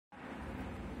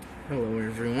Hello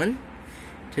everyone.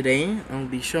 Today I'll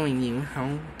be showing you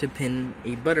how to pin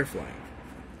a butterfly.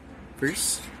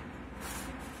 First,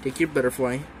 take your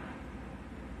butterfly.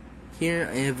 Here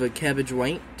I have a cabbage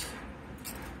white.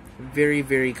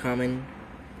 Very common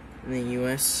in the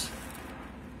US.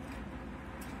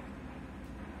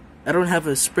 I don't have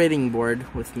a spreading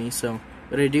board with me, so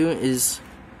what I do is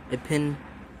I pin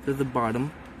to the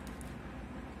bottom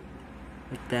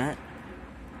like that.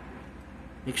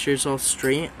 Make sure it's all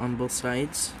straight on both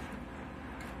sides.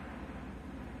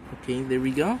 Okay, there we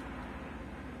go.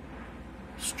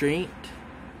 Straight.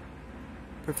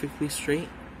 Perfectly straight.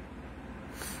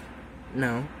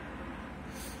 Now,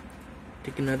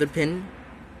 take another pin.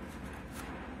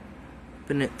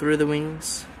 Pin it through the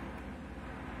wings.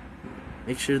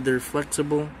 Make sure they're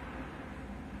flexible.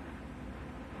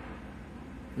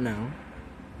 Now,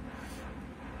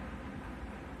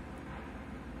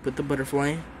 put the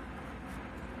butterfly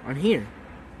on here.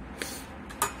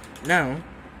 Now,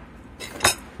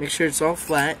 make sure it's all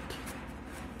flat.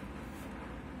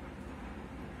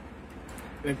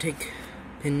 I'm going to take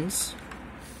pins.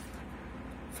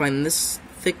 Find this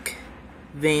thick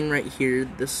vein right here,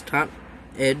 this top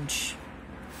edge,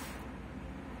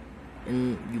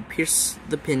 and you pierce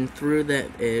the pin through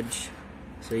that edge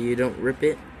so you don't rip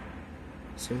it.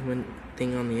 Same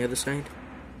thing on the other side.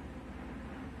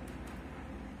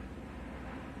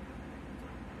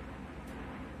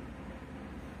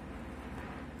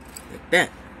 Like that.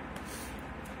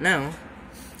 Now,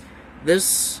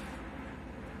 this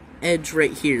edge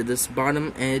right here, this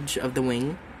bottom edge of the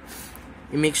wing,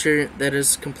 you make sure that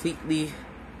is completely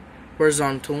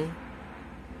horizontal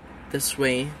this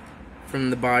way from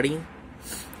the body.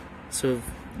 So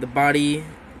if the body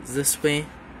is this way,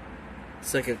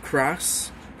 it's like a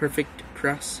cross, perfect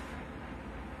cross.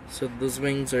 So those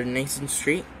wings are nice and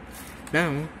straight.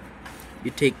 Now,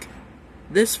 you take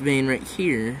this vein right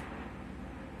here,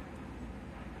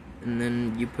 and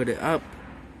then you put it up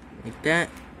like that,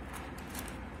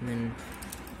 and then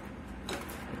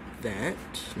like that.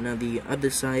 Now the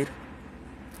other side,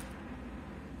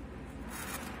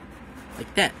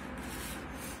 like that.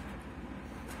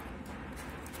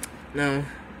 Now,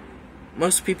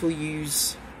 most people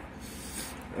use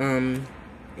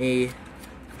a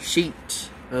sheet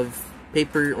of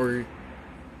paper or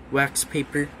wax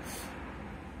paper.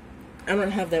 I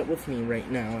don't have that with me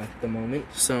right now at the moment,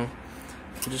 so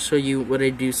I'll just show you what I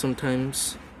do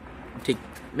sometimes. I take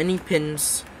many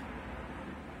pins.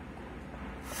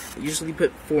 I usually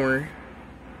put 4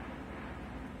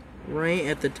 right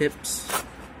at the tips.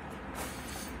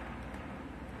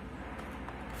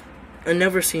 I've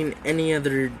never seen any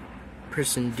other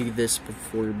person do this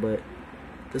before, but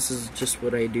this is just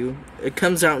what I do. It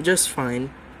comes out just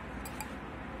fine.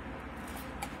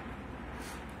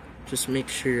 Just make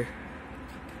sure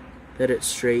that it's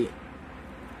straight.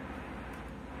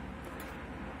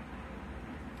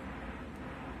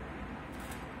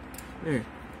 There.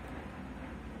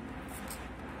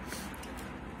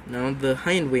 Now the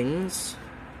hind wings.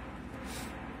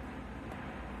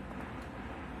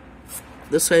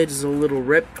 This side is a little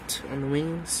ripped on the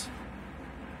wings,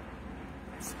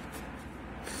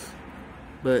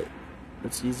 but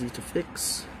it's easy to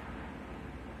fix.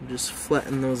 Just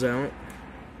flatten those out.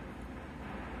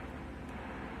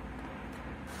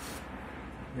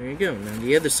 There you go. Now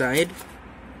the other side.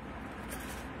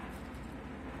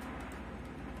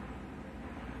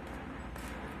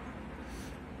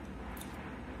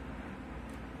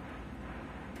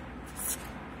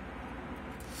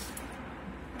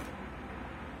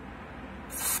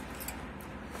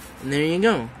 And there you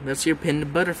go. That's your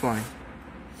pinned butterfly.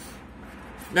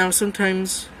 Now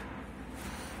sometimes,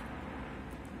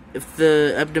 if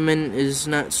the abdomen is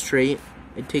not straight,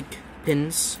 I take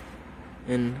pins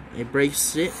and I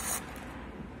brace it.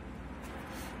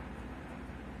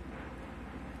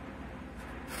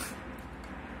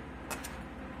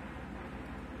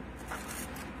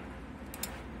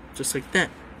 Just like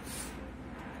that.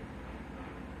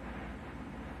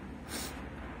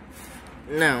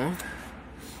 Now,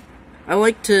 I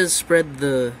like to spread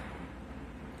the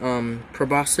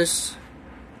proboscis,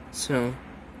 so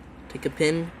take a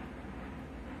pin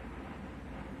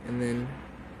and then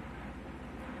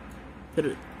put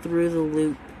it through the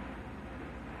loop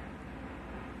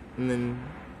and then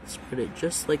spread it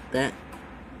just like that.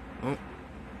 Oh.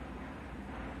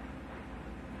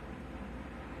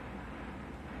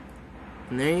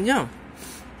 And there you go.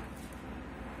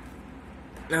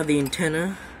 Now the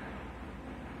antenna.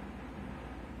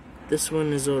 This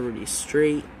one is already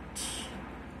straight.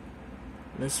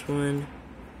 This one,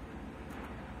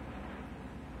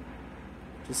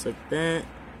 just like that.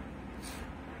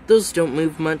 those don't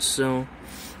move much, so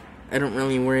I don't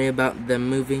really worry about them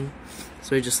moving.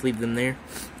 So I just leave them there.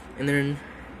 And then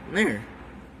there.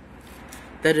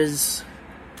 That is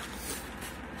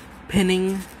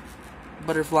pinning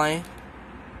butterfly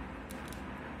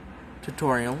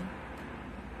tutorial.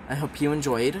 I hope you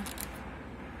enjoyed,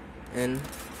 and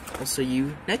I'll see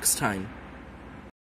you next time.